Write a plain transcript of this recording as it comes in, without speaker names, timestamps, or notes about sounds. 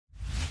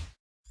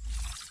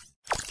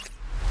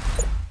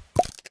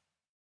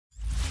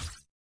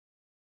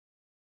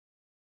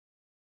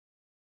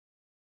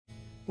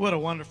What a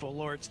wonderful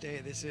Lord's Day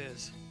this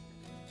is.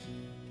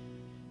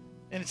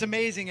 And it's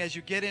amazing as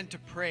you get into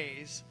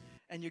praise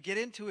and you get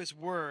into His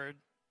Word,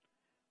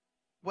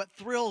 what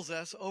thrills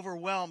us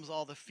overwhelms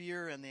all the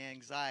fear and the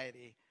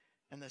anxiety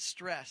and the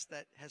stress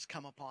that has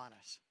come upon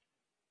us.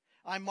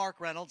 I'm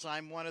Mark Reynolds.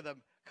 I'm one of the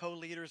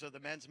co-leaders of the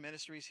men's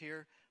ministries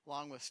here,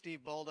 along with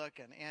Steve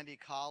Bolduc and Andy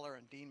Collar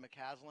and Dean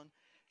McCaslin.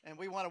 And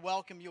we want to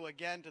welcome you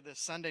again to this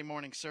Sunday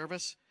morning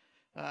service.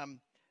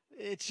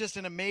 It's just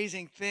an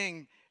amazing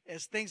thing.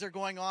 As things are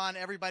going on,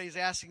 everybody's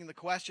asking the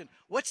question,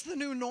 what's the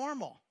new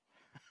normal?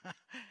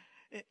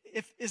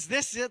 Is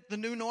this it, the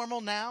new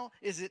normal now?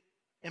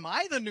 Am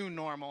I the new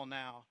normal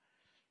now?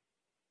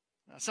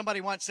 Somebody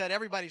once said,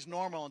 everybody's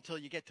normal until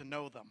you get to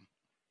know them.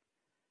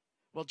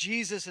 Well,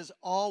 Jesus is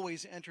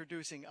always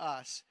introducing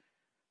us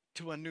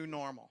to a new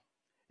normal.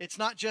 It's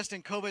not just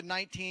in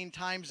COVID-19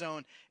 time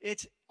zone.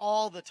 It's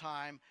all the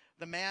time.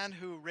 The man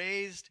who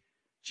raised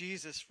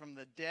Jesus from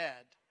the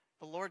dead,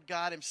 the Lord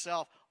God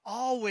Himself,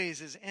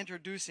 always is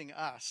introducing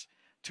us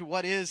to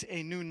what is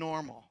a new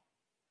normal.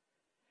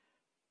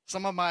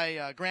 Some of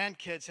my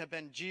grandkids have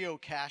been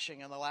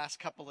geocaching in the last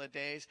couple of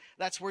days.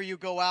 That's where you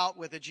go out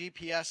with a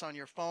GPS on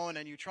your phone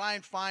and you try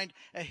and find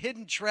a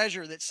hidden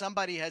treasure that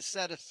somebody has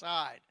set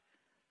aside.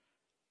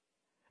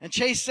 And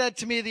Chase said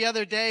to me the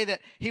other day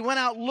that he went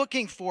out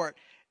looking for it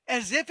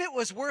as if it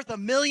was worth $1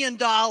 million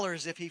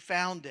if he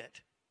found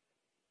it.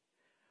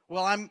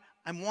 Well, I'm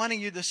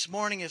wanting you this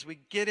morning as we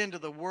get into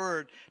the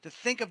Word to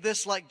think of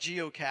this like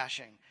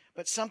geocaching,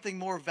 but something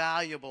more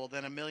valuable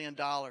than $1 million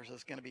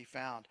is going to be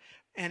found.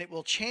 And it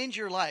will change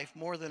your life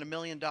more than $1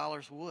 million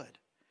would.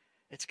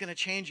 It's going to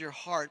change your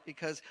heart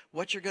because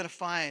what you're going to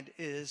find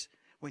is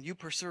when you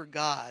pursue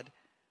God,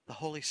 the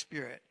Holy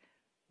Spirit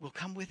will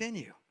come within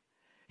you.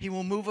 He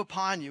will move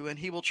upon you and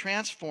He will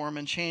transform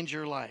and change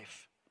your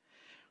life.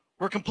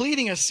 We're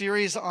completing a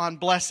series on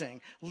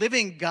blessing,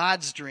 living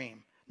God's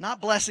dream. Not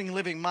blessing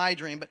living my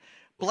dream, but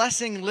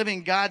blessing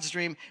living God's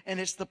dream. And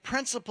it's the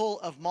principle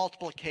of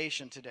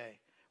multiplication today.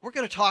 We're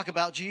going to talk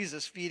about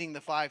Jesus feeding the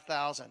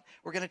 5,000.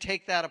 We're going to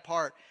take that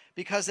apart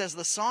because as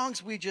the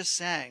songs we just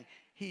sang,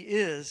 He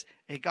is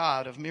a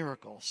God of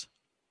miracles.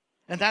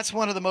 And that's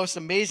one of the most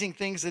amazing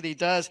things that He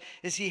does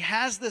is He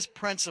has this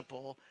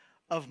principle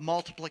of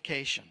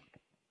multiplication.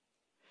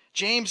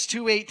 James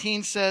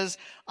 2:18 says,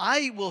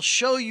 I will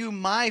show you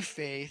my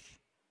faith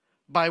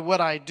by what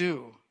I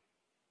do.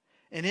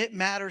 And it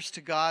matters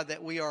to God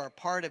that we are a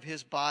part of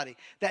His body,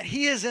 that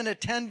He is in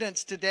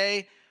attendance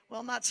today,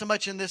 well, not so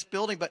much in this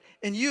building, but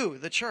in you,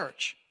 the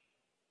church.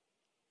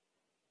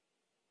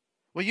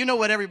 Well, you know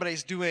what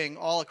everybody's doing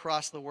all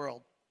across the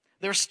world.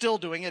 They're still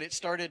doing it. It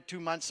started 2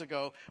 months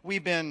ago.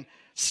 We've been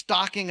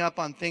stocking up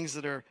on things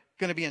that are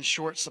going to be in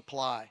short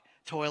supply.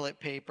 Toilet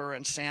paper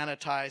and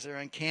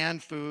sanitizer and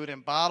canned food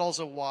and bottles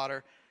of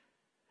water.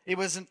 It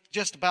wasn't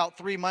just about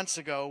 3 months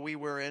ago we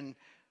were in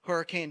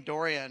Hurricane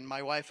Dorian,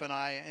 my wife and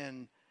I,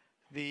 in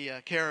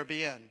the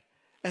Caribbean.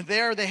 And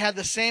there they had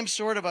the same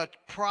sort of a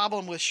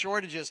problem with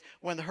shortages.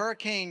 When the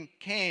hurricane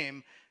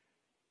came,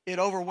 it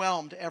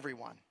overwhelmed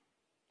everyone.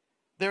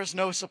 There's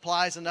no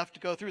supplies enough to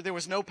go through. There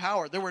was no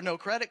power. There were no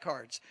credit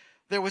cards.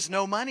 There was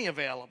no money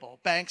available.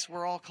 Banks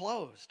were all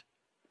closed.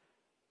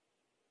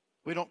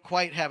 We don't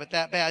quite have it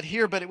that bad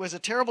here, but it was a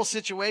terrible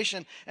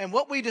situation. And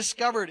what we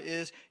discovered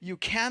is you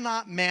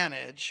cannot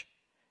manage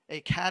a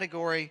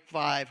Category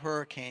 5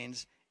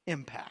 hurricane's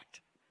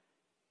impact.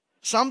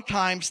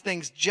 Sometimes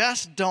things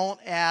just don't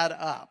add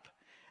up.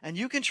 And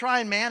you can try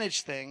and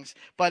manage things,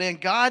 but in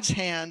God's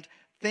hand,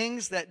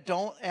 things that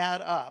don't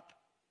add up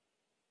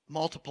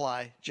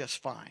multiply just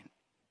fine.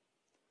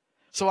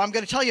 So I'm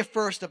going to tell you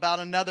first about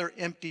another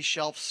empty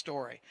shelf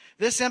story.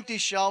 This empty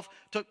shelf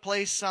took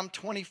place some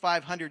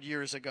 2,500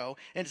 years ago.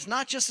 And it's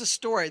not just a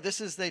story.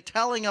 This is the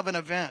telling of an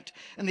event.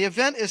 And the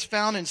event is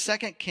found in 2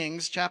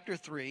 Kings chapter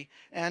 3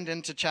 and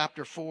into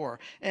chapter 4.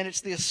 And it's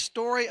the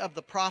story of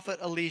the prophet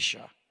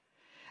Elisha.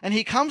 And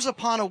he comes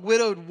upon a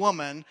widowed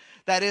woman.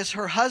 That is,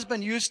 her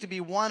husband used to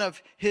be one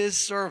of his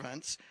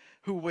servants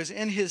who was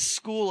in his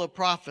school of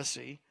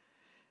prophecy.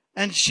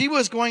 And she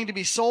was going to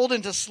be sold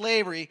into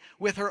slavery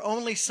with her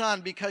only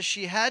son because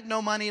she had no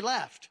money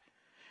left.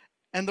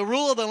 And the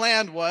rule of the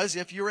land was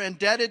if you're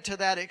indebted to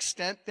that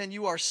extent, then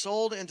you are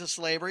sold into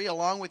slavery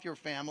along with your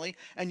family,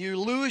 and you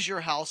lose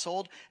your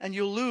household, and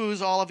you lose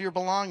all of your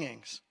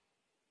belongings.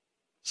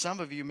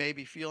 Some of you may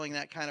be feeling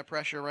that kind of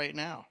pressure right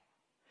now.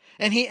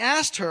 And he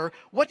asked her,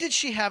 what did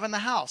she have in the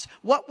house?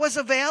 What was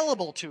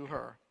available to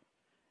her?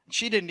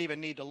 She didn't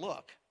even need to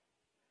look.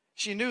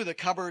 She knew the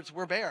cupboards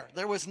were bare.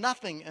 There was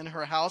nothing in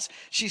her house.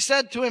 She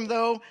said to him,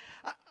 though,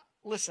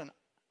 listen,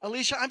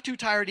 Elisha, I'm too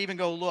tired to even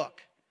go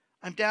look.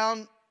 I'm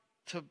down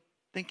to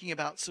thinking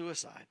about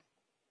suicide.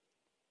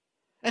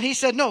 And he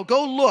said, no,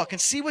 go look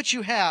and see what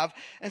you have.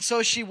 And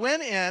so she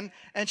went in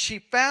and she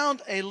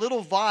found a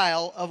little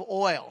vial of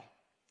oil.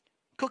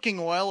 Cooking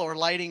oil or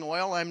lighting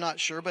oil, I'm not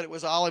sure, but it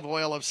was olive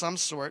oil of some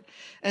sort.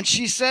 And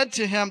she said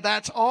to him,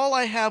 that's all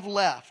I have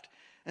left.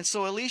 And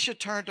so Elisha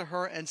turned to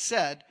her and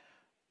said,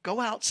 go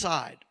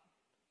outside,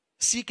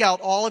 Seek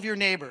out all of your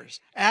neighbors.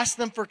 Ask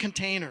them for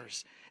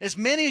containers. As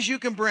many as you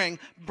can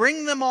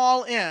bring them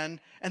all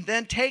in, and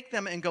then take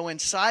them and go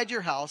inside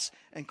your house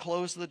and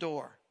close the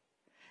door."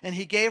 And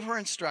he gave her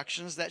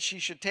instructions that she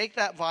should take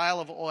that vial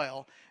of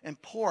oil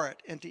and pour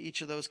it into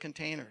each of those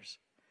containers.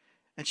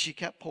 And she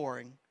kept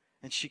pouring,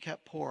 and she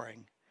kept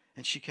pouring,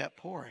 and she kept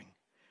pouring.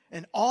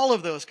 And all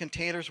of those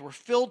containers were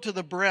filled to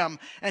the brim.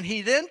 And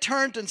he then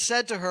turned and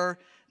said to her,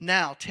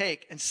 "Now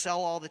take and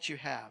sell all that you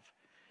have.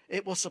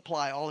 It will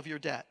supply all of your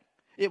debt.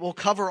 It will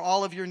cover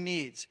all of your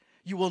needs.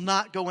 You will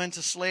not go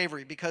into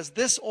slavery, because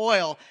this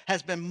oil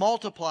has been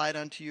multiplied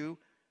unto you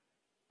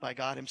by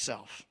God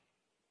himself."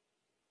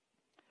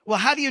 Well,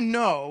 how do you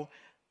know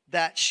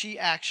that she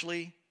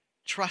actually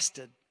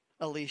trusted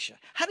Elisha?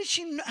 How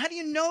do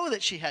you know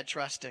that she had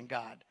trust in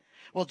God?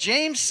 Well,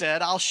 James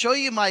said, "I'll show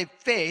you my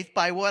faith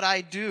by what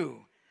I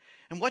do."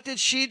 And what did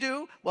she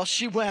do? Well,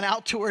 she went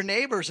out to her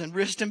neighbors and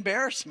risked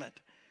embarrassment.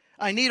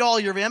 "I need all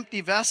your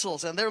empty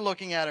vessels." And they're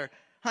looking at her.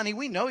 "Honey,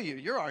 we know you.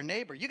 You're our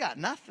neighbor. You got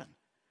nothing.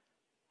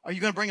 Are you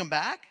going to bring them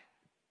back?"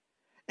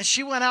 And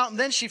she went out, and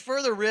then she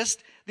further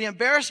risked the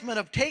embarrassment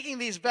of taking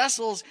these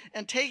vessels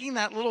and taking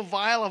that little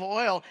vial of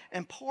oil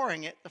and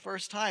pouring it the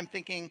first time,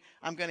 thinking,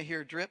 "I'm going to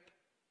hear drip,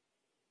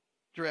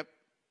 drip,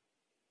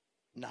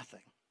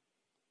 nothing."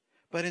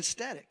 But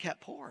instead, it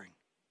kept pouring.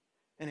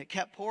 And it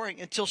kept pouring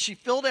until she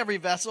filled every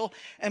vessel.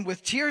 And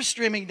with tears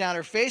streaming down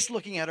her face,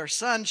 looking at her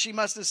son, she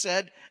must have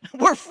said,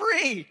 "We're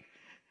free.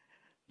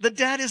 The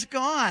debt is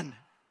gone."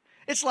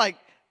 It's like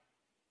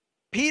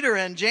Peter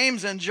and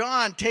James and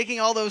John taking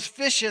all those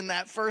fish in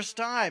that first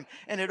time,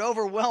 and it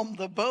overwhelmed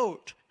the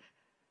boat.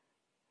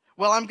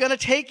 Well, I'm going to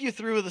take you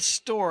through the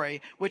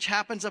story, which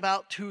happens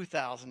about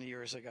 2,000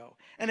 years ago.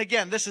 And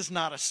again, this is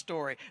not a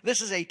story.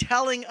 This is a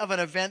telling of an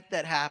event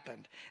that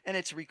happened, and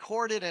it's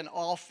recorded in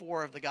all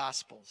 4 of the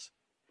Gospels.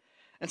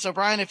 And so,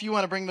 Brian, if you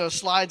want to bring those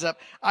slides up,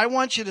 I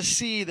want you to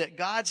see that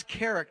God's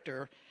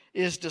character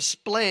is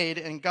displayed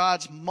in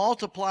God's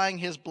multiplying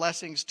his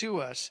blessings to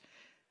us,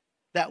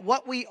 that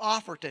what we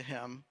offer to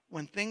him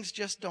when things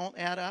just don't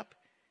add up,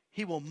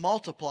 he will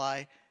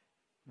multiply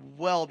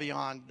well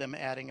beyond them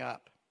adding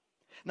up.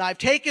 Now, I've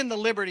taken the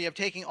liberty of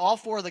taking all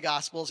 4 of the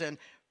Gospels and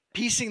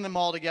piecing them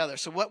all together.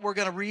 So what we're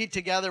going to read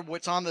together,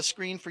 what's on the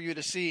screen for you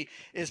to see,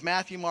 is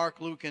Matthew,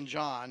 Mark, Luke, and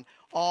John,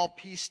 all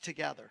pieced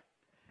together.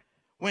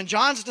 When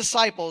John's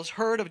disciples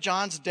heard of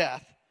John's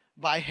death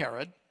by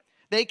Herod,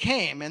 they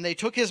came and they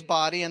took his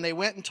body and they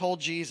went and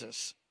told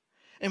Jesus.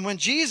 And when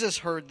Jesus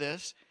heard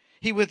this,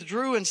 he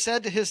withdrew and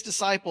said to his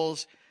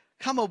disciples,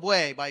 "Come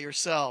away by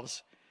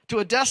yourselves to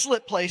a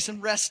desolate place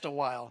and rest a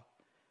while."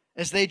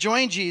 As they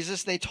joined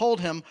Jesus, they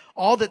told him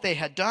all that they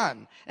had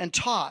done and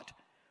taught,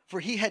 for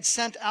he had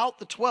sent out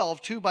the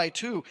 12, 2 by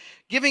 2,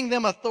 giving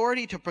them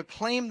authority to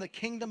proclaim the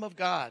kingdom of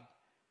God,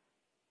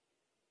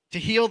 to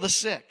heal the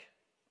sick,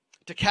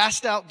 to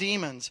cast out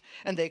demons.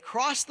 And they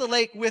crossed the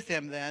lake with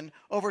him then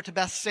over to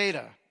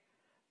Bethsaida.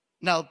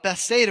 Now,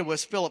 Bethsaida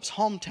was Philip's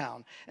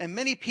hometown, and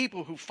many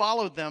people who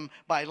followed them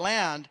by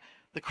land,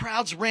 the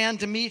crowds ran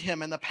to meet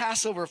him, and the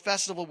Passover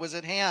festival was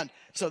at hand,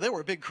 so there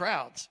were big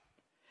crowds.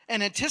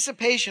 And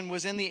anticipation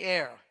was in the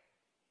air.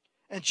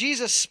 And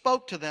Jesus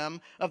spoke to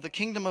them of the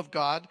kingdom of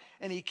God,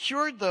 and he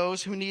cured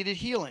those who needed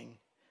healing,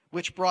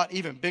 which brought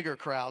even bigger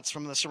crowds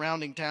from the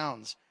surrounding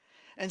towns.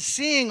 And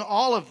seeing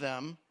all of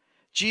them,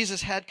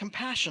 Jesus had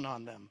compassion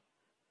on them,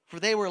 for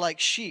they were like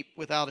sheep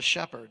without a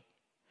shepherd.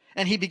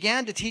 And he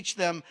began to teach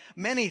them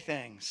many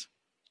things.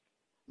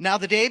 Now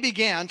the day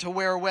began to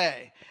wear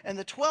away, and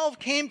the 12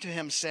 came to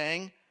him,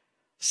 saying,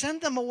 "Send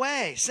them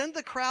away, send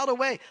the crowd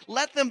away.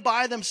 Let them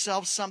buy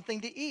themselves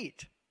something to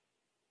eat."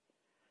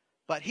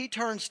 But he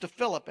turns to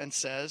Philip and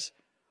says,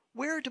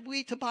 "Where are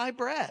we to buy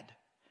bread,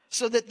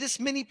 so that this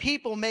many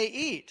people may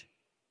eat?"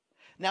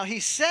 Now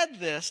he said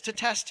this to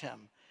test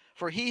him,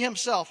 for he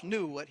himself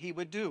knew what he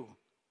would do.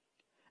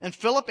 And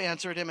Philip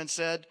answered him and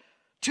said,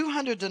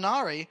 200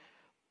 denarii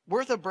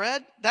worth of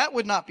bread, that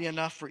would not be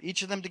enough for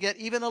each of them to get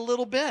even a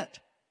little bit.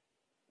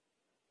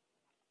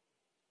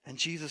 And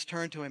Jesus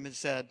turned to him and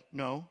said,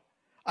 "No,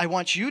 I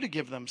want you to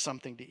give them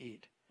something to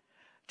eat.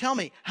 Tell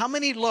me, how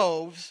many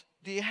loaves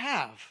do you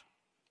have?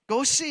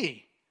 Go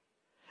see."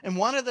 And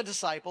one of the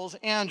disciples,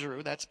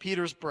 Andrew, that's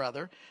Peter's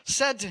brother,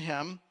 said to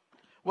him,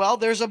 "Well,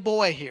 there's a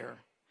boy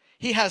here.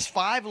 He has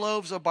 5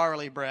 loaves of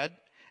barley bread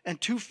and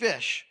 2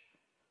 fish.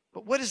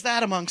 But what is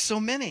that among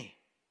so many?"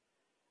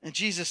 And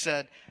Jesus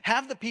said,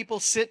 "Have the people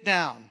sit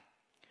down."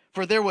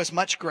 For there was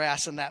much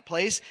grass in that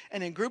place,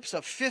 and in groups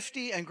of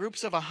 50 and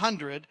groups of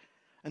 100,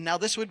 and now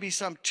this would be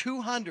some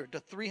 200 to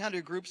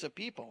 300 groups of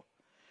people.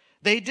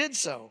 They did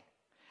so.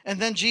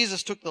 And then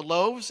Jesus took the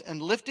loaves,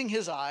 and lifting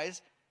his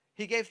eyes,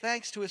 he gave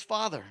thanks to his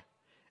Father.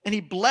 And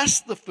he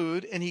blessed the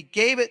food, and he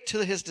gave it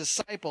to his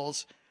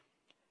disciples,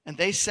 and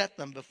they set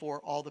them before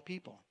all the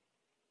people.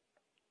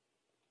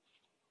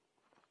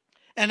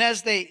 And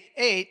as they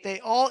ate, they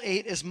all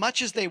ate as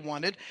much as they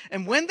wanted.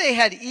 And when they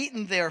had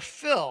eaten their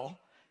fill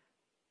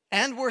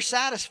and were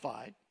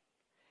satisfied,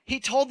 he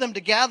told them to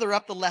gather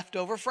up the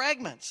leftover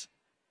fragments.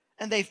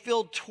 And they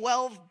filled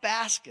 12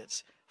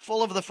 baskets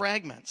full of the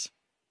fragments.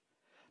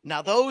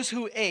 Now those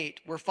who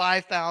ate were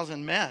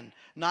 5,000 men,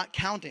 not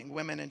counting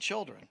women and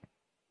children.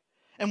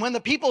 And when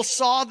the people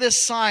saw this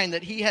sign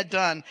that he had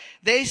done,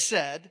 they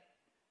said,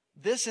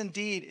 "This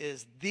indeed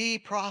is the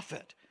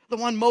prophet, the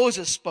one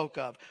Moses spoke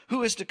of,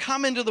 who is to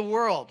come into the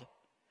world."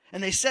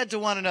 And they said to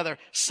one another,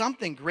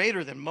 "Something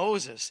greater than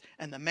Moses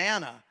and the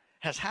manna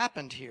has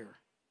happened here."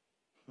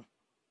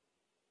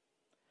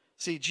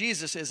 See,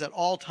 Jesus is at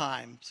all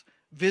times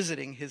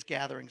visiting his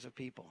gatherings of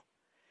people.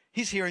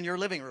 He's here in your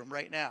living room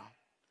right now.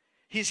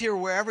 He's here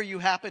wherever you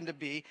happen to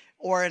be,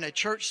 or in a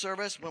church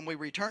service when we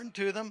return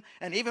to them,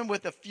 and even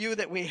with the few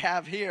that we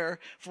have here,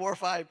 4 or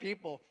 5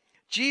 people.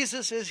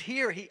 Jesus is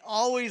here. He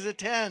always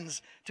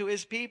attends to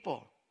his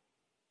people.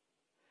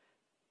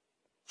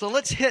 So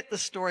let's hit the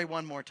story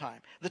one more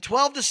time. The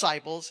 12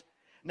 disciples,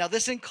 now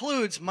this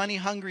includes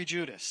money-hungry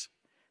Judas,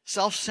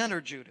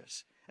 self-centered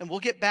Judas, and we'll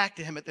get back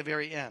to him at the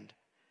very end.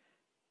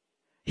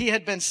 He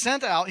had been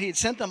sent out, he had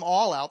sent them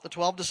all out, the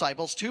 12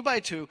 disciples, 2 by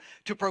 2,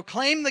 to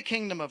proclaim the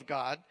kingdom of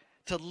God,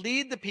 to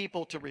lead the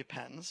people to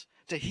repentance,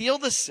 to heal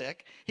the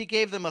sick. He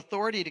gave them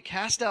authority to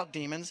cast out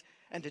demons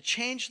and to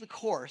change the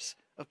course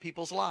of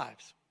people's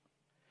lives.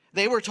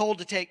 They were told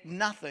to take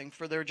nothing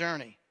for their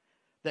journey,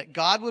 that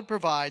God would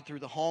provide through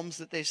the homes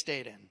that they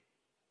stayed in.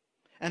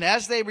 And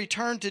as they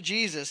returned to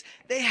Jesus,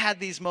 they had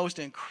these most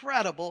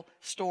incredible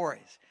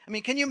stories. I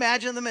mean, can you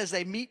imagine them as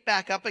they meet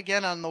back up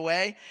again on the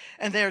way?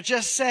 And they're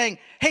just saying,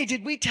 "Hey,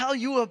 did we tell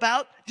you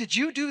about, did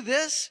you do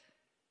this?"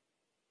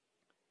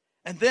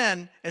 And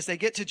then, as they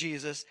get to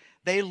Jesus,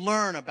 they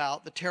learn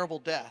about the terrible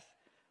death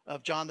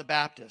of John the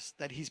Baptist,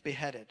 that he's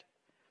beheaded.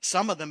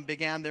 Some of them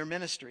began their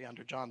ministry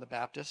under John the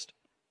Baptist.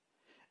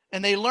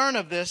 And they learn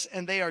of this,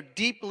 and they are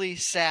deeply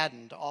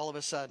saddened all of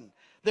a sudden.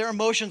 Their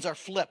emotions are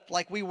flipped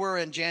like we were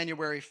in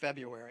January,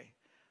 February.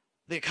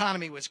 The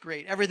economy was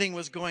great. Everything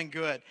was going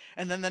good.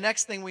 And then the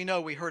next thing we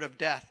know, we heard of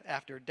death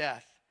after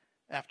death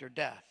after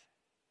death.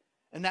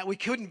 And that we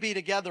couldn't be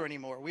together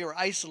anymore. We were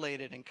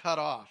isolated and cut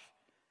off.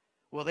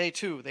 Well, they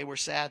too, they were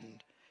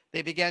saddened.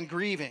 They began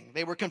grieving.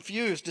 They were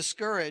confused,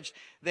 discouraged.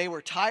 They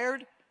were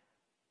tired,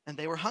 and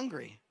they were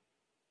hungry.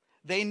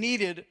 They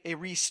needed a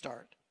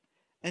restart.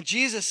 And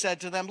Jesus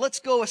said to them, "Let's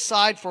go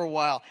aside for a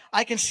while.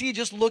 I can see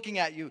just looking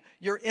at you,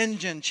 your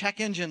check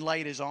engine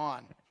light is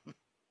on."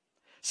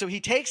 So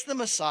he takes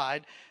them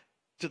aside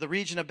to the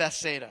region of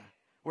Bethsaida,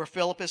 where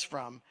Philip is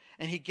from,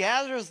 and he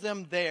gathers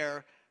them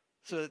there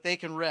so that they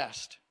can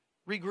rest,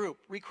 regroup,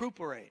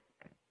 recuperate.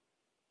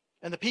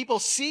 And the people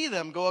see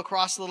them go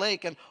across the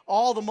lake, and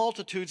all the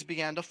multitudes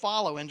began to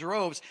follow in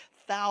droves,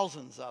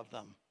 thousands of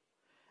them.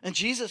 And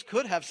Jesus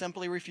could have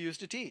simply refused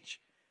to teach.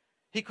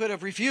 He could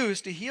have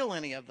refused to heal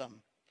any of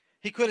them.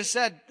 He could have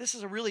said, "This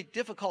is a really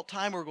difficult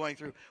time we're going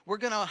through. We're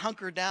going to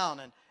hunker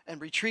down and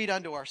retreat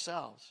unto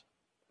ourselves."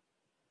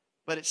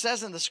 But it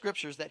says in the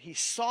scriptures that he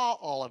saw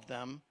all of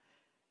them,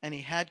 and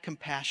he had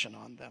compassion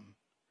on them,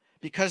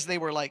 because they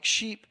were like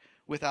sheep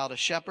without a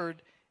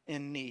shepherd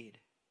in need.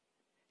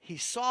 He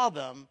saw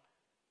them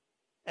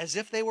as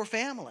if they were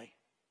family.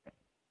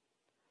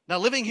 Now,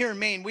 living here in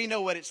Maine, we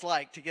know what it's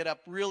like to get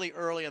up really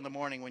early in the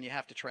morning when you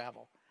have to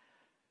travel.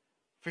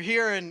 For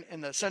here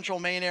in the central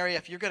Maine area,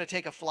 if you're going to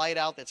take a flight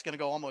out that's going to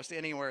go almost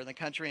anywhere in the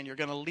country and you're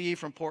going to leave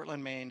from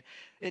Portland, Maine,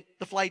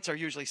 the flights are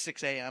usually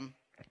 6 a.m.,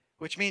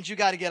 which means you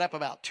got to get up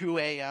about 2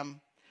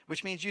 a.m.,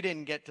 which means you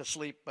didn't get to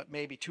sleep but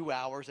maybe 2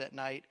 hours at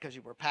night because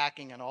you were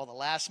packing and all the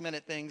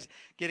last-minute things,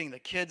 getting the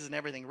kids and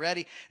everything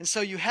ready. And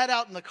so you head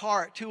out in the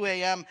car at 2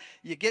 a.m.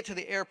 You get to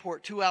the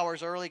airport 2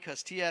 hours early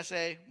because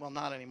TSA, well,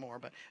 not anymore,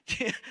 but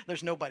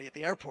there's nobody at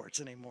the airports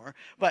anymore.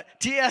 But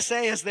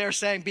TSA is there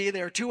saying be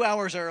there 2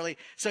 hours early.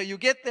 So you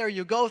get there,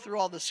 you go through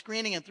all the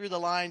screening and through the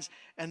lines,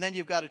 and then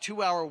you've got a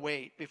 2-hour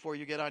wait before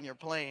you get on your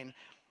plane.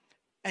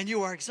 And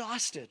you are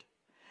exhausted.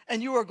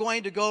 And you are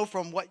going to go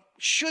from what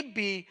should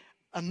be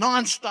a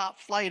nonstop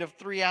flight of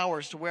 3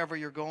 hours to wherever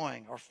you're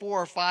going, or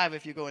 4 or 5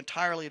 if you go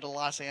entirely to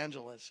Los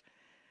Angeles.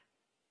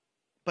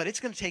 But it's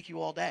going to take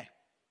you all day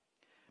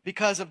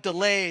because of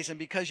delays and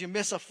because you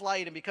miss a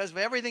flight and because of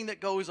everything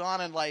that goes on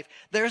in life.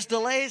 There's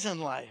delays in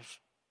life.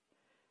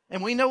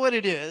 And we know what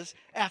it is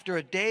after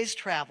a day's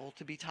travel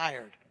to be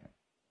tired.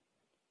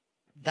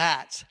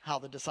 That's how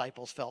the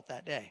disciples felt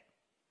that day.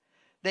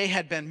 They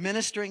had been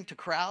ministering to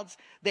crowds.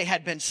 They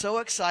had been so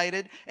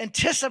excited,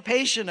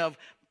 anticipation of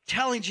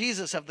telling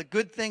Jesus of the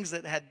good things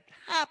that had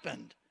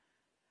happened.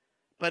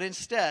 But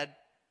instead,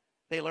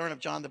 they learn of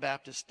John the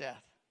Baptist's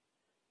death,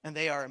 and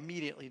they are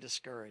immediately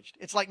discouraged.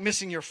 It's like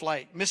missing your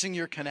flight, missing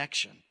your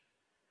connection.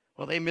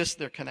 Well, they missed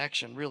their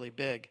connection really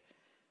big.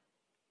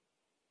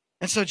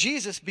 And so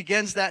Jesus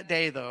begins that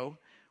day, though,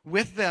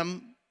 with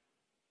them,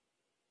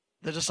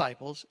 the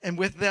disciples, and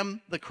with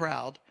them, the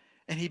crowd,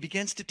 and he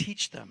begins to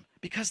teach them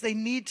because they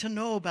need to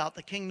know about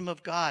the kingdom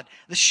of God.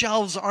 The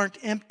shelves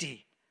aren't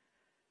empty.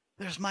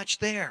 There's much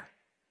there.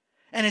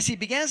 And as he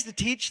begins to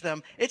teach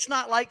them, it's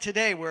not like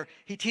today where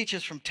he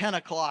teaches from 10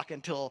 o'clock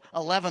until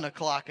 11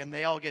 o'clock and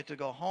they all get to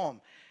go home.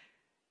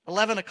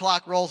 11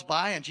 o'clock rolls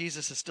by and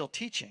Jesus is still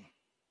teaching.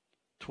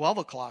 12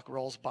 o'clock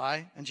rolls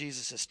by, and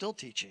Jesus is still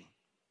teaching.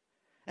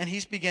 And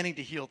he's beginning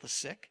to heal the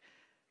sick,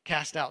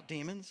 cast out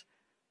demons,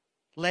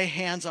 lay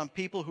hands on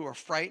people who are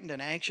frightened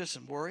and anxious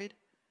and worried.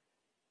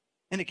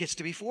 And it gets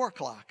to be 4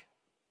 o'clock.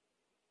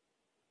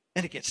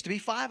 And it gets to be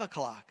 5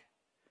 o'clock.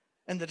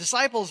 And the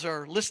disciples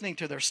are listening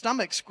to their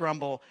stomachs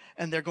grumble,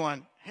 and they're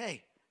going,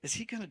 hey, is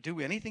he going to do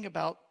anything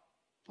about,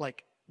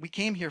 we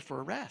came here for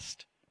a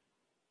rest?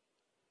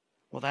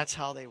 Well, that's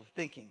how they were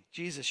thinking.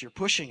 Jesus, you're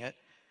pushing it.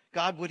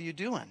 God, what are you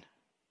doing?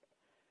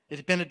 It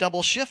had been a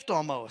double shift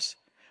almost.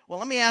 Well,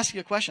 let me ask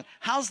you a question.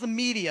 How's the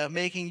media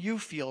making you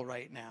feel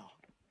right now?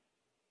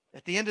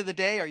 At the end of the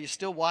day, are you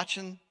still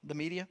watching the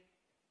media?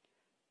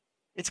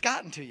 It's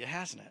gotten to you,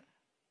 hasn't it?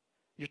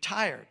 You're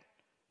tired.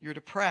 You're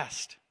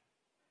depressed.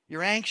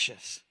 You're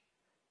anxious.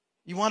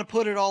 You want to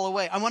put it all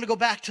away. I want to go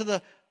back to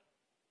the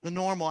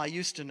normal I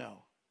used to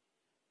know.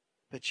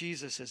 But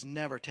Jesus is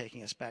never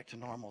taking us back to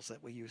normals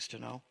that we used to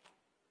know.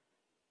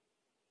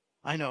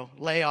 I know,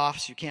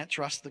 layoffs, you can't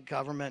trust the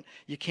government,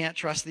 you can't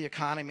trust the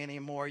economy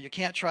anymore, you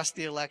can't trust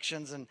the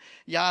elections, and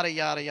yada,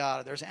 yada,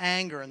 yada. There's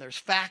anger and there's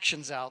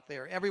factions out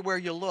there everywhere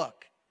you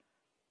look.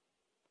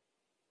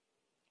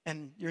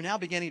 And you're now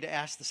beginning to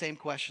ask the same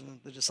question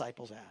the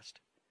disciples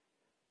asked.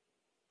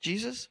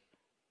 Jesus,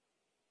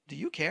 do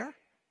you care?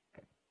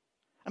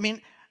 I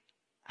mean,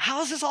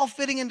 how is this all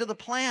fitting into the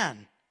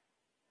plan?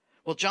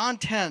 Well, John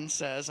 10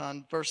 says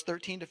on verse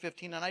 13 to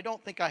 15, and I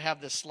don't think I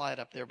have this slide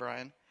up there,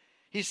 Brian.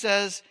 He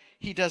says,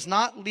 he does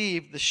not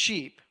leave the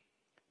sheep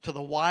to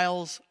the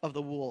wiles of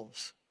the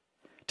wolves,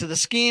 to the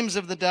schemes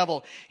of the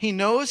devil. He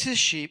knows his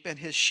sheep, and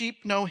his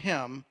sheep know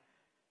him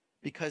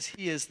because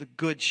he is the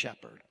good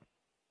shepherd.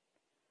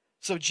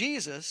 So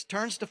Jesus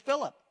turns to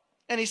Philip,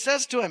 and he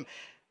says to him,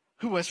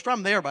 who was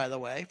from there, by the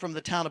way, from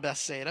the town of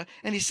Bethsaida,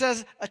 and he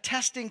says a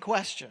testing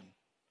question.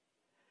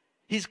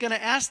 He's going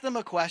to ask them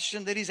a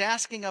question that he's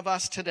asking of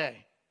us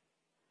today.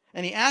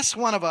 And he asks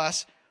one of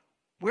us,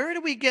 where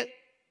do we get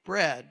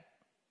bread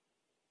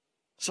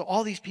so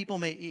all these people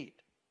may eat?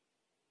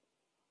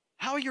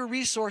 How are your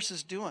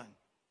resources doing?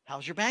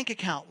 How's your bank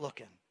account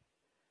looking?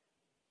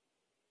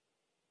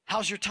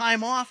 How's your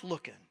time off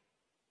looking?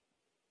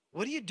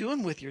 What are you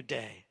doing with your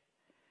day?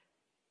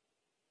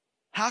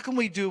 How can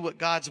we do what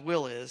God's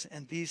will is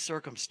in these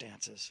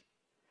circumstances?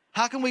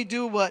 How can we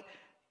do what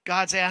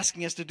God's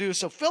asking us to do?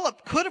 So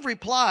Philip could have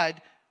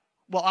replied,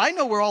 well, I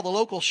know where all the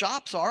local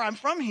shops are. I'm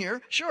from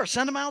here. Sure,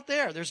 send them out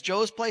there. There's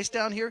Joe's Place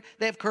down here.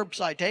 They have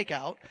curbside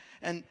takeout.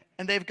 And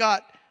they've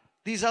got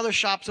these other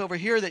shops over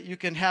here that you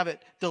can have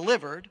it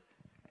delivered.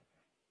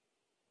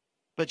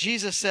 But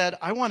Jesus said,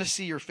 I want to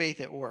see your faith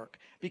at work.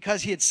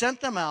 Because he had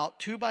sent them out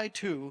 2 by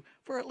 2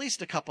 for at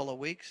least a couple of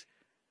weeks,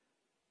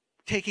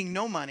 taking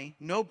no money,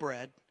 no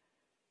bread.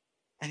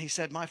 And he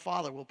said, my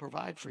Father will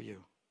provide for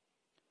you.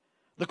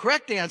 The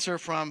correct answer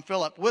from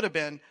Philip would have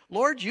been,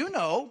 Lord, you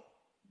know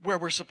where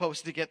we're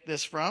supposed to get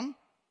this from.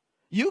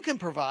 You can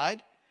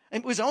provide.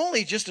 It was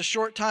only just a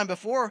short time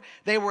before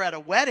they were at a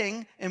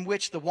wedding in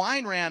which the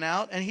wine ran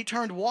out and he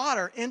turned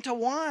water into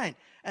wine.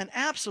 An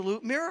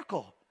absolute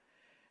miracle.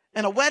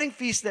 And a wedding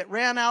feast that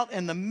ran out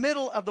in the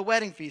middle of the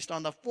wedding feast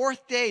on the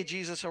 4th day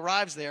Jesus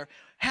arrives there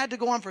had to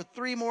go on for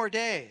 3 more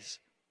days.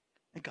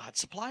 And God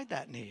supplied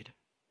that need.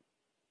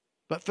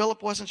 But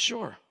Philip wasn't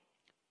sure.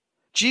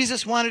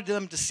 Jesus wanted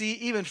them to see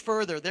even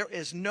further. There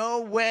is no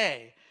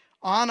way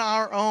on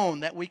our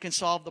own that we can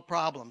solve the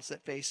problems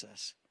that face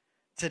us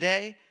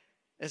today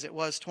as it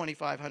was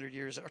 2,500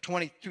 years or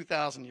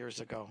 22,000 years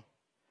ago.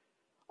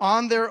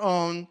 On their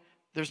own,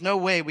 there's no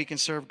way we can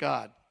serve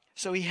God.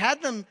 So he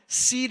had them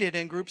seated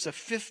in groups of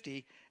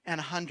 50 and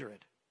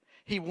 100.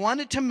 He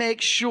wanted to make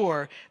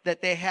sure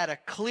that they had a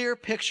clear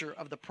picture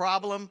of the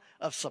problem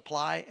of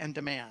supply and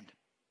demand.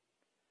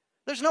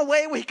 There's no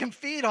way we can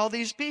feed all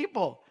these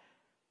people.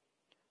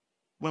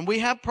 When we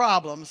have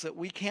problems that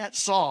we can't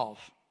solve,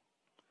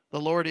 the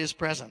Lord is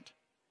present.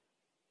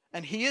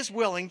 And he is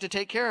willing to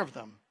take care of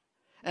them.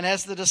 And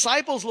as the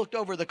disciples looked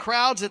over the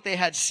crowds that they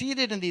had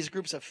seated in these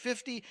groups of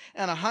 50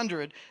 and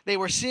 100, they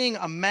were seeing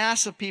a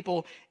mass of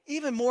people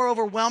even more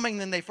overwhelming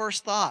than they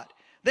first thought.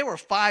 There were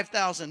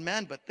 5,000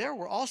 men, but there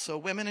were also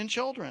women and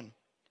children,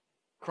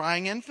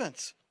 crying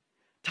infants,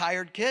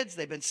 tired kids.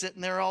 They've been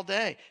sitting there all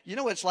day. You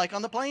know what it's like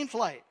on the plane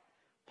flight.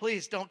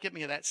 Please don't get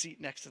me that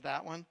seat next to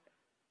that one.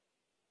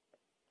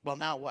 Well,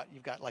 now what?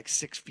 You've got like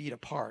 6 feet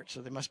apart,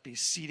 so there must be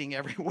seating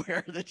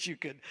everywhere that you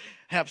could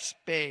have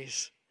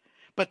space.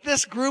 But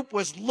this group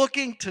was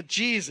looking to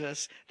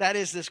Jesus. That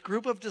is, this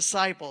group of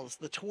disciples,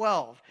 the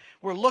 12,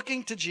 were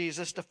looking to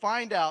Jesus to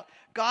find out,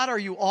 God, are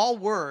you all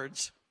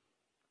words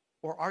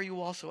or are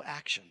you also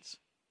actions?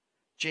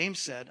 James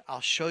said,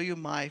 I'll show you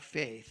my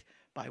faith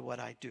by what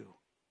I do.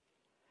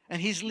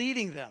 And he's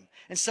leading them.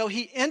 And so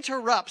he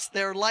interrupts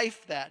their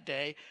life that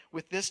day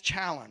with this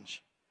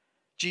challenge.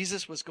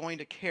 Jesus was going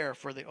to care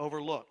for the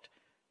overlooked,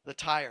 the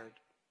tired,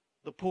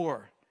 the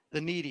poor,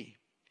 the needy.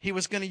 He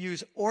was going to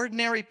use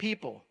ordinary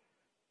people,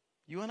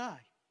 you and I.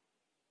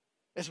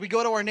 As we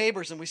go to our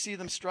neighbors and we see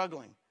them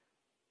struggling,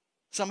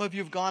 some of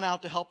you have gone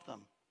out to help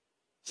them.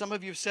 Some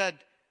of you have said,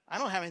 I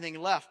don't have anything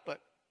left,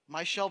 but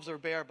my shelves are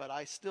bare, but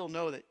I still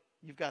know that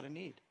you've got a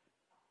need.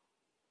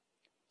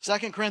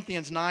 2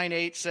 Corinthians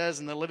 9:8 says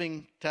in the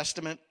Living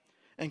Testament,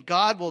 and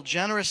God will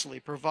generously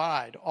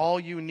provide all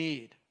you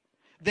need.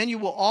 Then you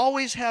will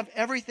always have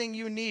everything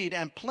you need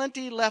and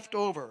plenty left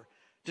over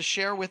to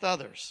share with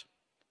others.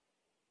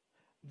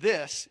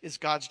 This is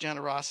God's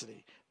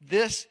generosity.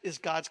 This is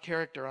God's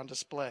character on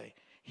display.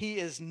 He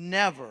is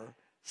never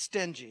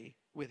stingy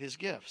with his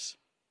gifts.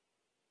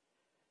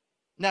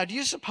 Now, do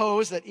you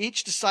suppose that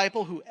each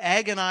disciple who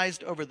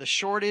agonized over the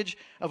shortage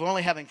of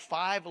only having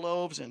 5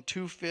 loaves and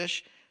 2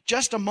 fish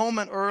just a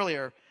moment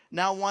earlier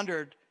now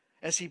wondered,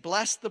 as he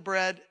blessed the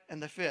bread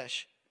and the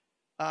fish,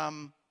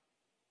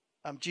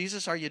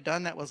 Jesus, are you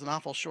done? That was an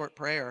awful short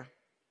prayer.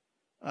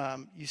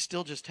 You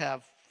still just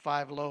have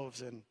 5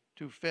 loaves and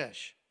 2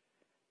 fish.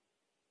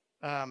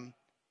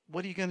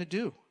 What are you going to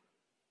do?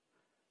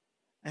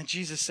 And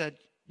Jesus said,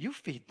 you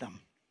feed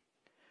them.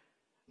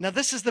 Now,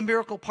 this is the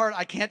miracle part.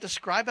 I can't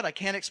describe it. I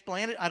can't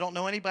explain it. I don't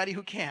know anybody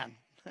who can.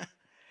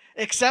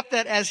 Except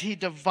that as he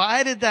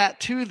divided that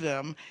to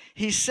them,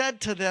 he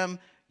said to them,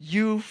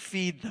 you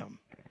feed them.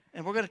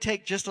 And we're going to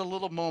take just a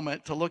little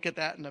moment to look at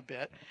that in a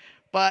bit.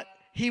 But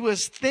he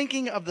was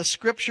thinking of the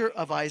scripture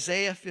of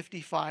Isaiah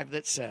 55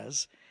 that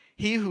says,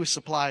 he who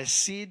supplies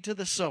seed to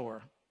the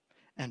sower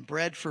and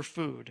bread for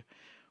food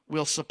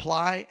will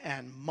supply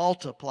and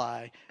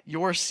multiply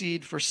your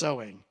seed for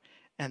sowing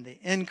and the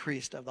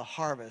increase of the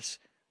harvest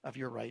of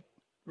your right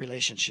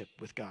relationship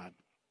with God.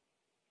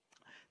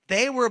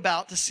 They were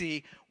about to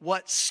see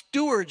what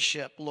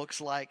stewardship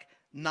looks like,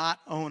 not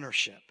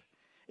ownership.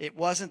 It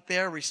wasn't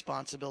their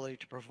responsibility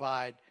to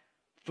provide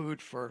food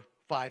for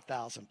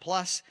 5,000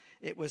 plus.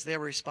 It was their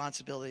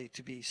responsibility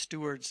to be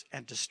stewards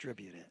and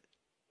distribute it.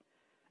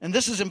 And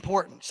this is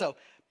important. So,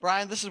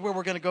 Brian, this is where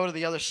we're going to go to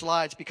the other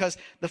slides, because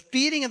the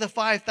feeding of the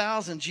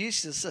 5,000,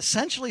 Jesus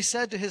essentially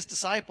said to his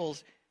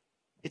disciples,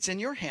 it's in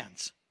your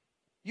hands.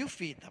 You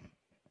feed them.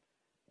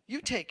 You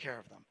take care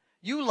of them.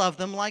 You love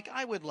them like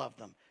I would love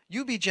them.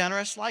 You be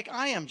generous like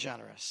I am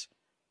generous.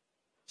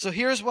 So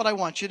here's what I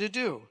want you to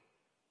do.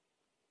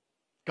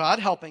 God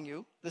helping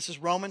you. This is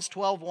Romans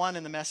 12:1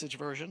 in the Message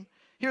version.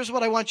 Here's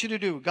what I want you to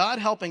do. God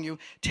helping you.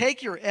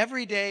 Take your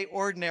everyday,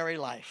 ordinary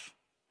life.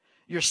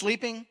 You're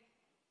sleeping.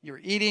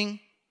 You're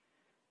eating.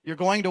 You're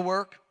going to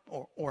work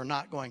or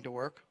not going to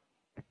work.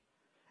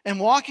 And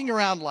walking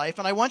around life.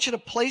 And I want you to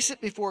place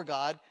it before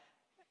God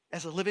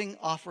as a living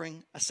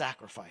offering, a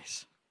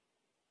sacrifice.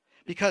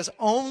 Because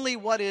only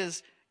what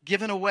is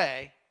given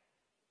away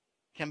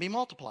can be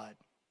multiplied.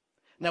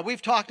 Now,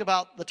 we've talked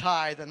about the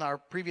tithe in our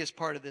previous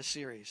part of this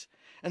series,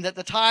 and that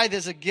the tithe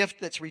is a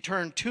gift that's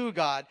returned to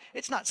God.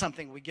 It's not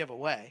something we give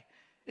away.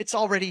 It's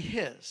already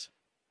his.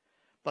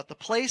 But the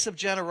place of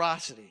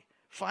generosity,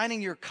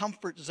 finding your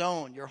comfort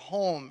zone, your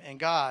home in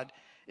God,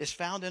 is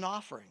found in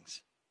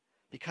offerings,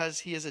 because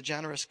he is a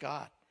generous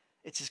God.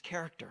 It's his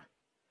character.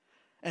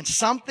 And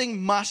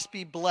something must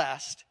be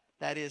blessed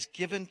that is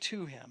given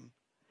to him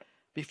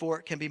before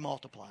it can be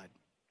multiplied.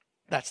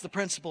 That's the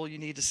principle you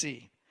need to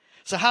see.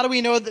 So how do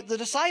we know that the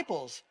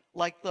disciples,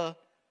 like the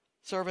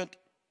servant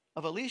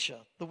of Elisha,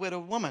 the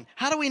widowed woman,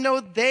 how do we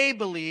know they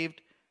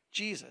believed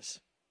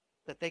Jesus,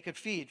 that they could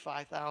feed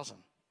 5,000?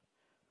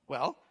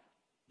 Well,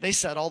 they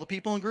set all the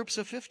people in groups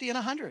of 50 and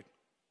 100.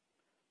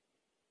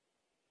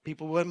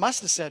 People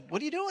must have said,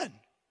 what are you doing?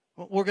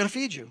 Well, we're going to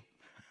feed you.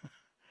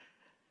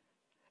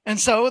 And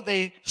so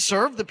they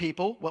served the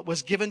people what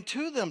was given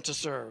to them to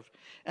serve.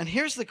 And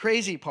here's the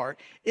crazy part.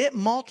 It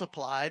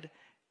multiplied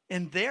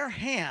in their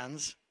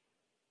hands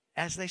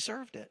as they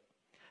served it.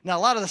 Now,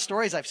 a lot of the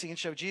stories I've seen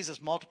show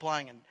Jesus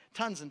multiplying and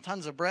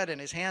tons of bread in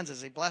his hands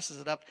as he blesses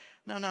it up.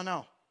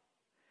 No.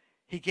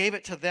 He gave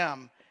it to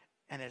them,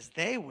 and as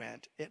they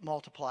went, it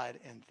multiplied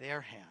in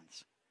their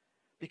hands.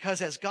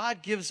 Because as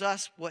God gives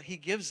us what he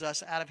gives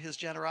us out of his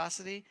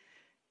generosity,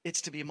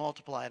 it's to be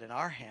multiplied in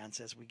our hands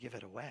as we give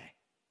it away.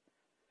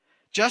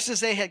 Just as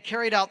they had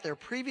carried out their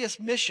previous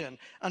mission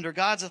under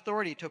God's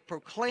authority to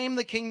proclaim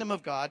the kingdom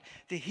of God,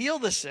 to heal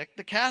the sick,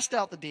 to cast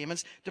out the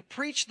demons, to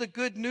preach the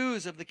good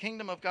news of the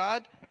kingdom of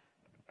God,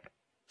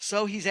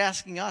 so he's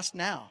asking us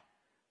now,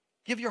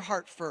 give your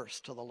heart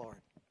first to the Lord.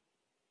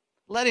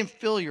 Let him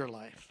fill your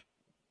life.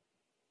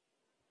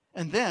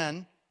 And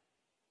then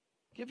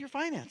give your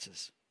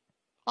finances.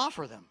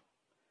 Offer them.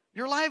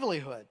 Your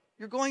livelihood.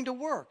 You're going to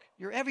work.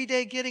 Your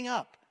everyday getting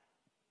up.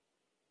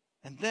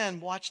 And then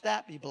watch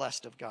that be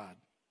blessed of God.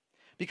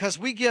 Because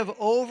we give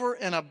over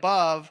and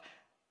above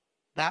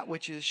that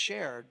which is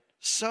shared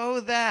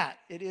so that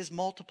it is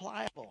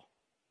multipliable.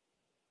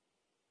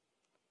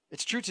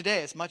 It's true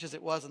today as much as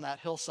it was in that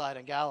hillside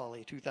in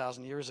Galilee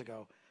 2,000 years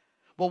ago.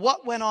 Well,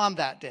 what went on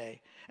that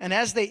day? And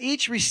as they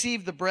each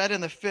received the bread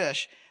and the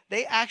fish,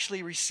 they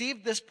actually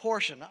received this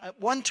portion,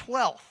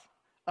 1/12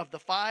 of the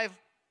 5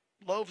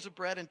 loaves of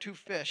bread and 2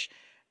 fish.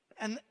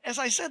 And as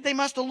I said, they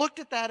must have looked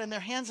at that in their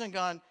hands and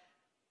gone,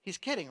 he's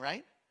kidding,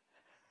 right?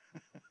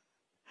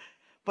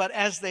 But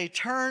as they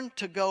turned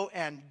to go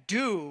and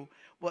do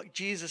what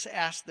Jesus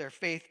asked their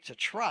faith to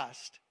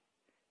trust,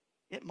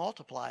 it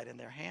multiplied in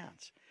their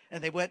hands.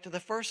 And they went to the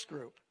first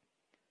group.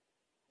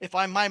 If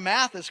my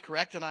math is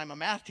correct, and I'm a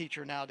math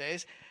teacher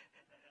nowadays,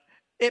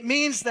 it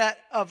means that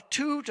of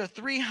 200 to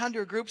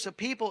 300 groups of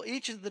people,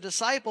 each of the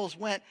disciples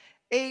went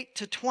 8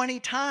 to 20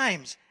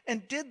 times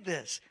and did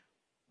this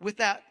with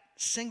that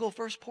single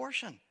first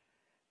portion.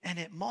 And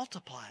it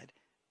multiplied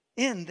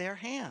in their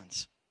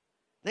hands.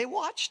 They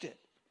watched it.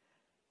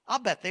 I'll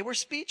bet they were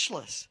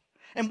speechless.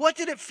 And what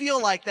did it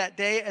feel like that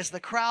day as the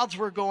crowds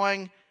were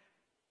going,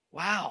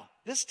 wow,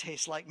 this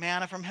tastes like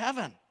manna from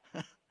heaven?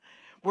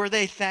 Were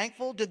they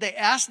thankful? Did they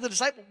ask the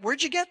disciples,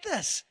 where'd you get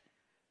this?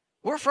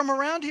 We're from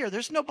around here.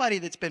 There's nobody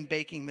that's been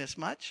baking this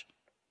much.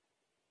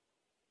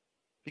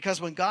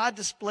 Because when God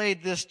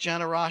displayed this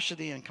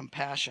generosity and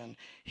compassion,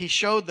 he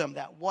showed them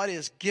that what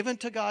is given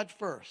to God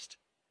first,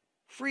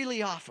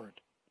 freely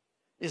offered,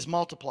 is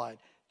multiplied,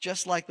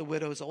 just like the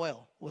widow's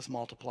oil was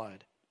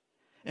multiplied.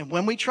 And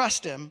when we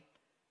trust him,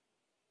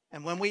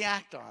 and when we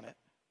act on it,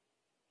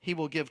 he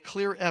will give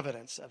clear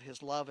evidence of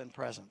his love and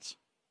presence.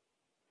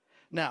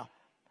 Now,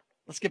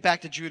 let's get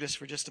back to Judas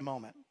for just a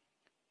moment.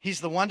 He's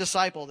the one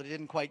disciple that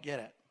didn't quite get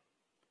it.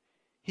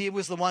 He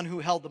was the one who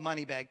held the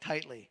money bag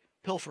tightly,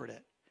 pilfered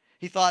it.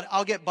 He thought,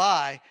 I'll get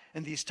by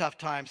in these tough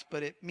times,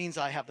 but it means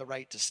I have the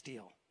right to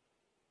steal.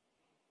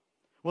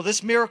 Well,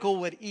 this miracle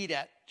would eat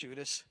at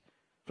Judas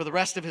for the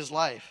rest of his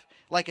life,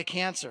 like a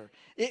cancer.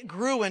 It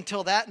grew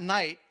until that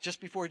night, just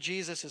before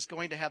Jesus is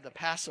going to have the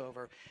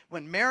Passover,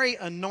 when Mary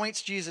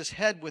anoints Jesus'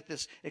 head with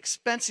this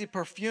expensive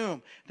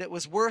perfume that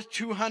was worth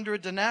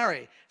 200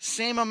 denarii,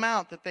 same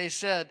amount that they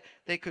said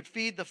they could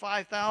feed the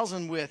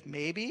 5,000 with,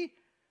 maybe.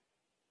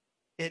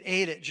 It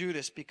ate at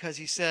Judas because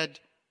he said,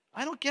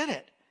 I don't get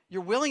it.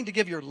 You're willing to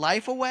give your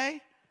life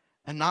away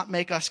and not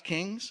make us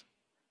kings?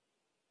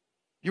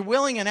 You're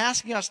willing and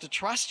asking us to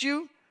trust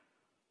you,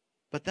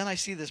 but then I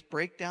see this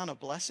breakdown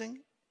of blessing,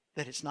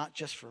 that it's not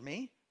just for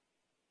me.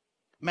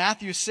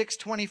 Matthew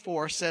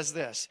 6:24 says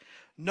this,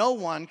 no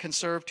one can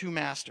serve two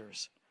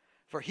masters,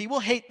 for he will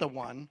hate the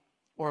one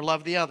or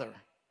love the other,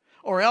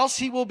 or else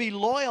he will be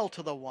loyal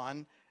to the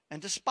one and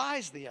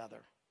despise the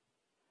other.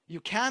 You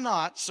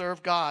cannot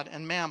serve God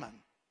and mammon.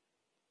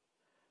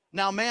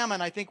 Now,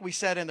 mammon, I think we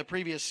said in the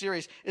previous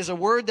series, is a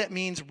word that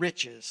means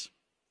riches.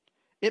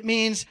 It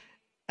means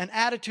an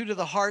attitude of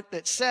the heart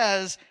that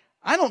says,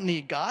 I don't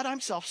need God,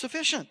 I'm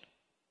self-sufficient.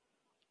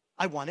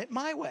 I want it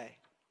my way.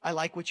 I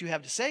like what you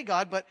have to say,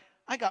 God, but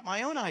I got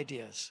my own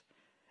ideas.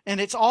 And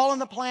it's all in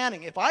the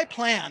planning. If I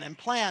plan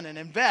and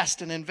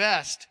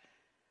invest,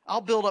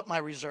 I'll build up my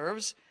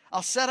reserves.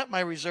 I'll set up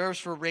my reserves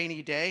for a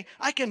rainy day.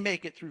 I can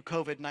make it through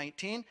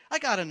COVID-19. I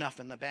got enough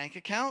in the bank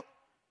account.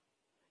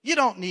 You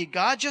don't need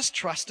God, just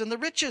trust in the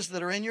riches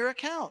that are in your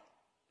account.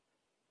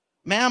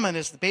 Mammon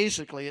is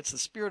basically, it's the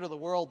spirit of the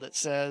world that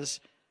says,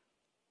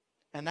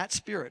 and that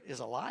spirit is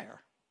a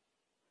liar.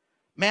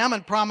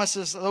 Mammon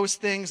promises those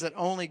things that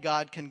only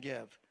God can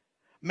give.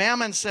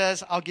 Mammon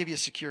says, I'll give you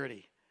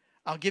security.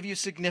 I'll give you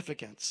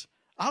significance.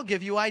 I'll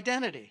give you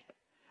identity.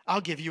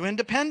 I'll give you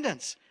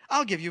independence.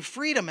 I'll give you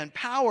freedom and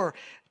power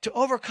to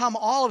overcome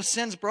all of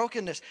sin's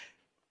brokenness.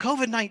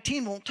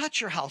 COVID-19 won't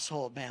touch your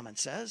household, Mammon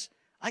says.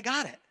 I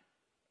got it.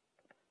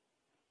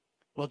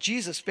 Well,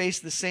 Jesus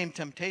faced the same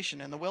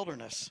temptation in the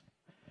wilderness.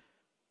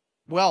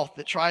 Wealth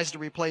that tries to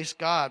replace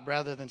God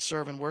rather than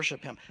serve and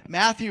worship him.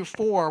 Matthew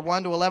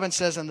 4:1-11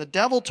 says, and the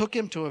devil took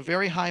him to a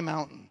very high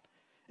mountain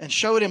and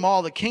showed him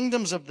all the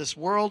kingdoms of this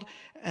world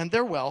and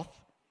their wealth.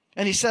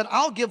 And he said,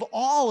 I'll give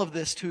all of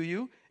this to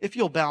you if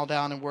you'll bow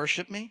down and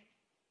worship me.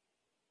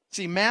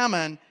 See,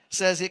 mammon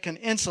says it can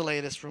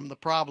insulate us from the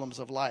problems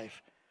of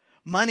life.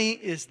 Money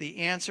is the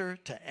answer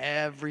to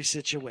every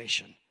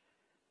situation.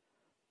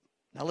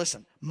 Now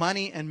listen,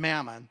 money and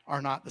mammon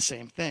are not the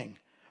same thing.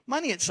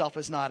 Money itself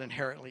is not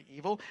inherently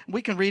evil.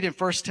 We can read in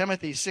 1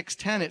 Timothy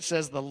 6:10, it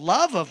says, the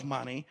love of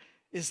money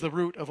is the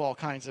root of all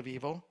kinds of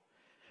evil.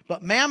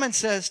 But mammon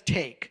says,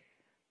 take.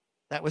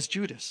 That was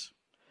Judas.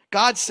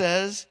 God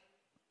says,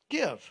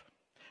 give.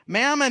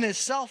 Mammon is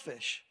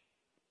selfish.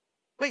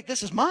 Wait,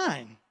 this is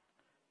mine.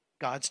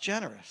 God's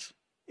generous.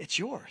 It's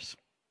yours.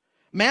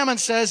 Mammon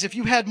says, if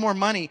you had more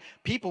money,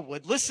 people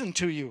would listen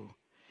to you.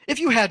 If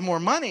you had more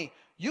money,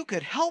 you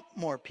could help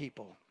more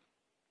people.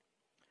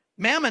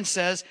 Mammon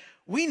says,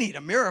 we need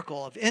a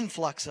miracle of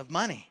influx of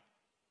money,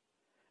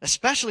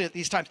 especially at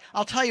these times.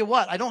 I'll tell you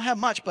what, I don't have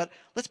much, but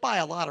let's buy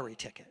a lottery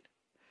ticket.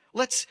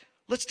 Let's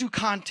do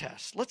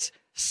contests. Let's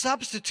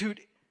substitute.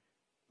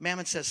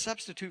 Mammon says,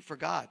 substitute for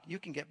God. You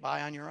can get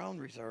by on your own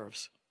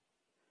reserves.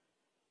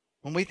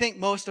 When we think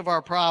most of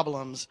our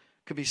problems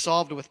could be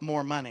solved with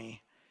more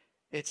money,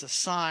 it's a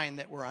sign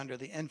that we're under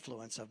the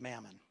influence of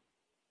mammon.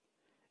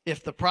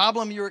 If the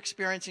problem you're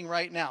experiencing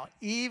right now,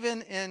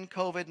 even in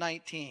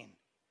COVID-19,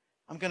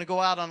 I'm going to go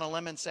out on a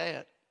limb and say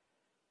it.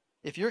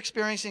 If you're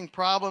experiencing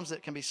problems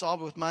that can be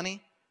solved with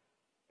money,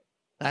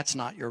 that's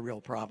not your real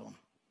problem.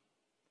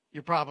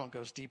 Your problem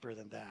goes deeper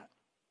than that.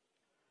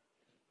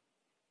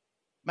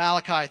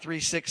 Malachi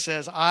 3:6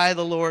 says, I,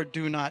 the Lord,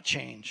 do not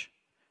change.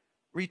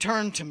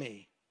 Return to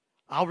me.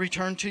 I'll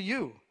return to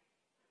you.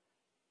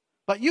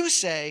 But you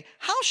say,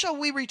 how shall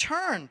we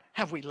return?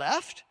 Have we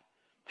left?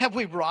 Have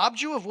we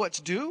robbed you of what's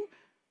due?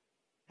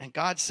 And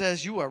God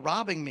says, you are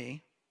robbing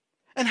me.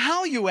 And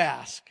how, you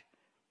ask?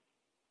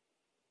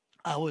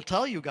 I will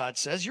tell you, God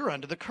says, you're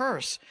under the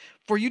curse.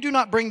 For you do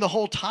not bring the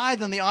whole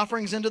tithe and the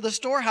offerings into the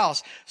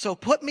storehouse. So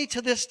put me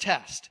to this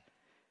test,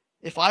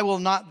 if I will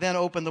not then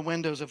open the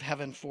windows of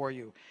heaven for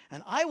you.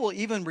 And I will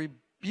even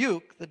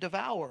rebuke the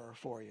devourer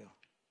for you.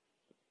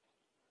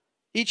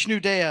 Each new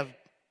day of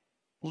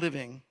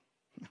living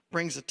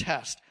brings a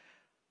test,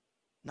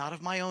 not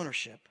of my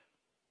ownership,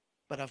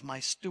 but of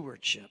my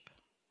stewardship.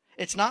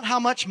 It's not how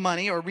much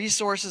money or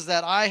resources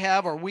that I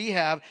have or we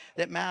have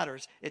that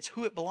matters. It's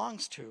who it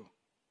belongs to.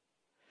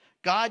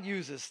 God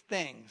uses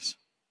things,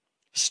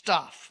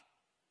 stuff,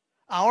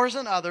 ours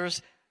and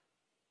others,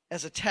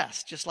 as a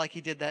test, just like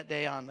he did that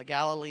day on the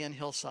Galilean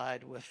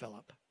hillside with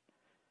Philip.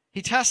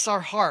 He tests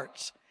our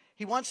hearts.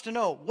 He wants to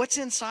know what's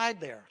inside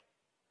there.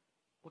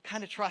 What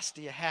kind of trust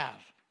do you have?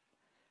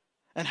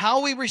 And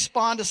how we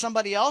respond to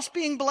somebody else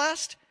being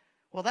blessed,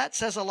 well, that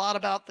says a lot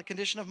about the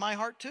condition of my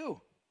heart too.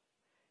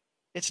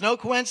 It's no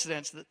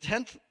coincidence that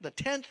the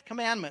 10th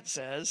commandment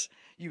says,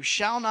 you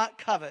shall not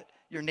covet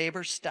your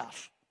neighbor's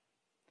stuff.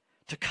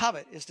 To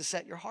covet is to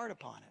set your heart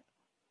upon it.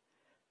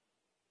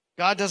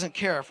 God doesn't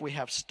care if we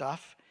have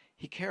stuff.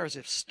 He cares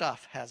if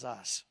stuff has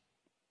us.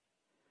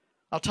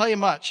 I'll tell you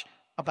much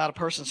about a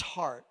person's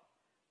heart.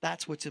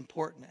 That's what's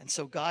important. And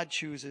so God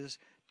chooses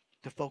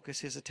to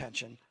focus his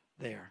attention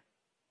there.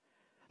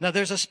 Now,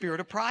 there's a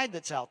spirit of pride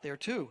that's out there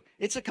too.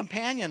 It's a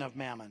companion of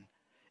mammon.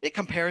 It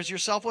compares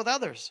yourself with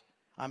others.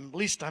 At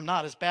least I'm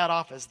not as bad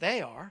off as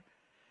they are.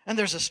 And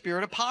there's a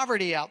spirit of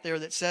poverty out there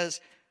that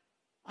says,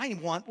 I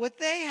want what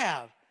they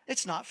have.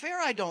 It's not fair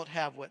I don't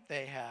have what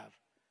they have.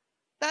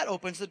 That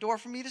opens the door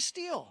for me to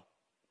steal.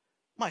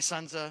 My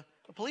son's a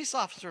police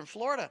officer in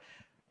Florida.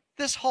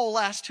 This whole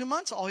last 2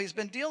 months, all he's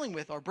been dealing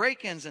with are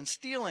break-ins and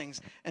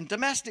stealings and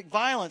domestic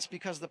violence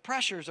because the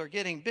pressures are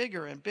getting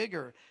bigger and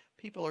bigger.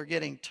 People are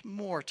getting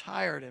more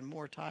tired and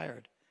more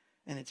tired,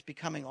 and it's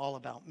becoming all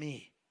about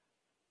me.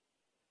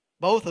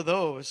 Both of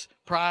those,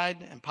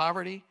 pride and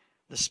poverty,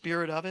 the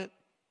spirit of it,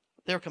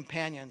 they're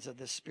companions of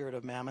this spirit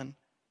of mammon.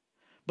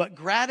 But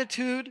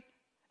gratitude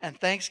and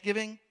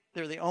thanksgiving,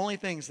 they're the only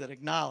things that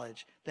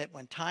acknowledge that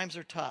when times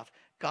are tough,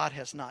 God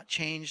has not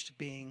changed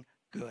being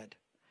good.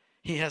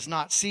 He has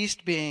not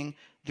ceased being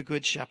the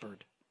good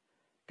shepherd.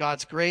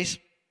 God's grace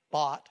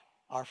bought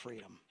our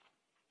freedom.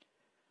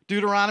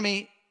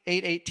 Deuteronomy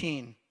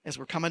 8:18, as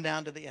we're coming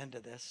down to the end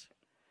of this,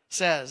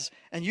 says,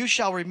 and you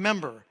shall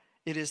remember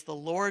it is the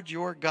Lord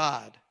your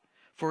God,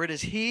 for it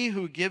is he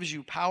who gives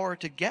you power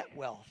to get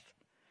wealth,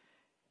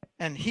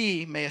 and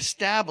he may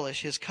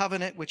establish his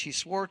covenant which he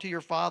swore to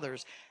your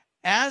fathers,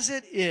 as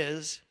it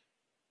is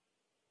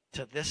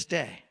to this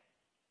day.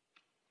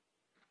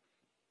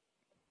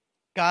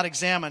 God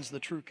examines the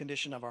true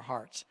condition of our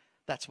hearts.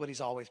 That's what he's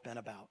always been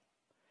about.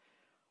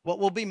 What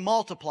will be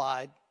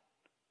multiplied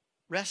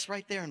rests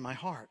right there in my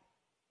heart.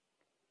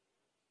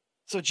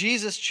 So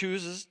Jesus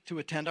chooses to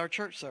attend our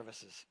church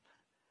services,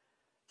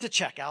 to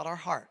check out our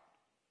heart.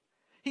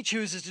 He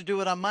chooses to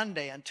do it on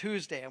Monday and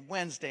Tuesday and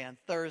Wednesday and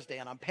Thursday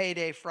and on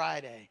payday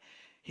Friday.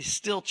 He's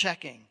still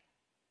checking.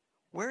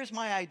 Where is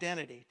my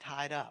identity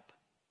tied up?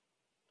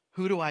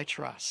 Who do I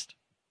trust?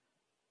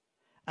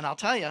 And I'll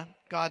tell you,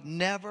 God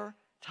never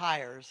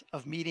tires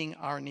of meeting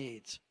our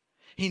needs.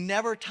 He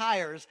never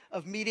tires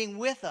of meeting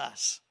with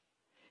us.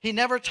 He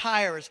never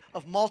tires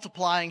of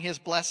multiplying his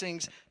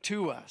blessings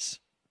to us.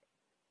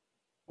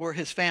 We're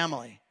his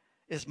family,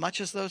 as much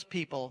as those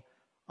people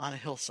on a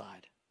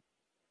hillside.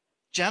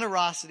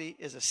 Generosity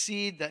is a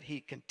seed that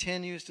he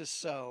continues to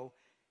sow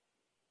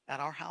at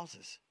our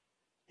houses,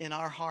 in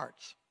our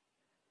hearts.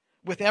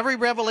 With every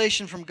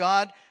revelation from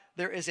God,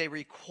 there is a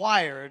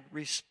required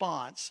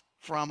response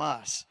from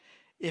us.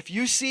 If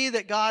you see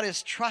that God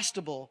is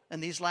trustable in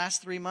these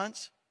last 3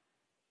 months,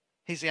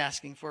 he's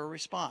asking for a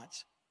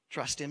response.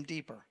 Trust him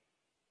deeper.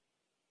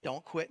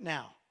 Don't quit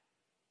now.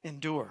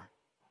 Endure.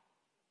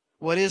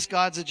 What is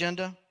God's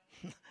agenda?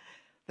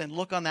 Then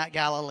look on that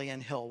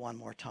Galilean hill one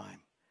more time.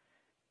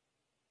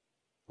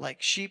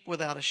 Like sheep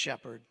without a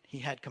shepherd, he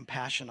had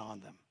compassion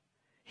on them.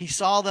 He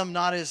saw them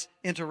not as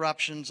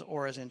interruptions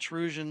or as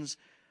intrusions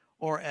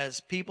or as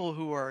people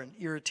who are an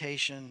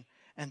irritation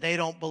and they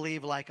don't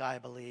believe like I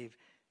believe.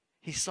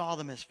 He saw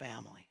them as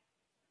family,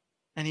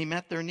 and he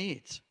met their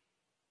needs.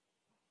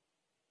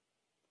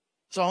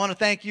 So I want to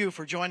thank you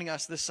for joining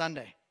us this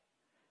Sunday.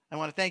 I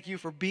want to thank you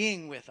for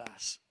being with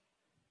us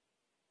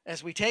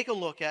as we take a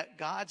look at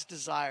God's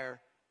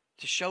desire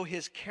to show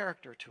his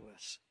character to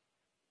us,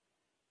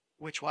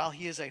 which while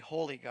he is a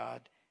holy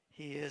God,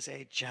 he is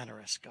a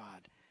generous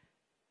God.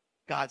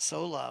 God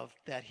so loved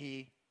that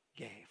he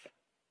gave.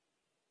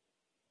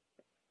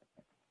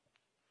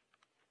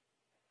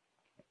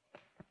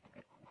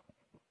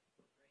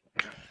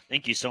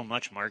 Thank you so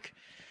much, Mark.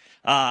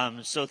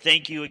 So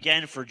thank you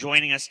again for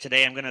joining us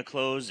today. I'm going to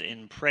close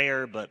in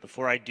prayer, but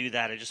before I do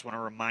that, I just want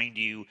to remind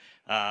you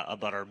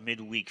about our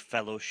midweek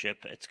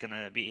fellowship. It's going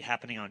to be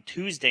happening on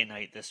Tuesday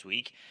night this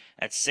week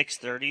at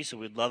 6:30. So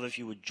we'd love if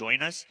you would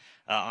join us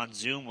on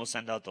Zoom. We'll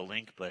send out the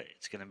link, but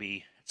it's going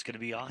to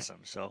be awesome.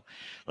 So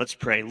let's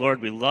pray.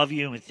 Lord, we love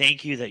you and we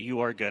thank you that you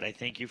are good. I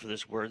thank you for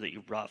this word that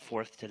you brought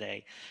forth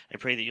today. I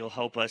pray that you'll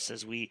help us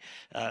as we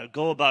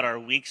go about our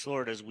weeks,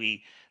 Lord, as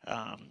we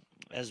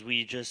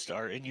just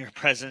are in your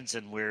presence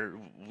and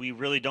we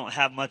really don't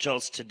have much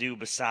else to do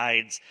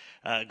besides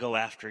go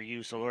after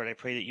you. So, Lord, I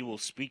pray that you will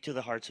speak to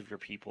the hearts of your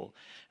people,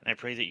 and I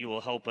pray that you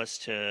will help us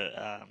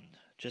to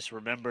just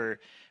remember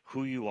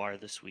who you are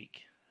this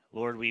week.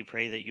 Lord, we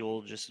pray that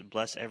you'll just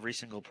bless every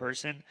single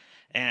person.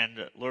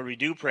 And, Lord, we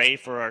do pray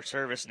for our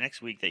service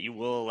next week that you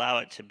will allow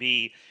it to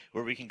be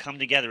where we can come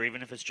together,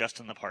 even if it's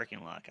just in the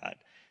parking lot, God,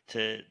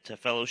 to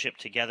fellowship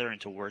together and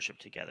to worship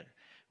together.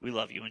 We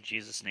love you in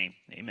Jesus' name.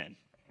 Amen.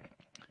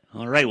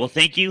 All right. Well,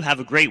 thank you.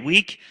 Have a great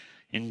week.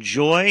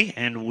 Enjoy.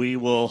 And we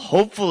will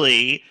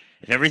hopefully,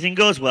 if everything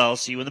goes well,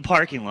 see you in the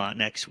parking lot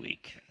next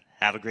week.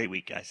 Have a great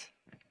week, guys.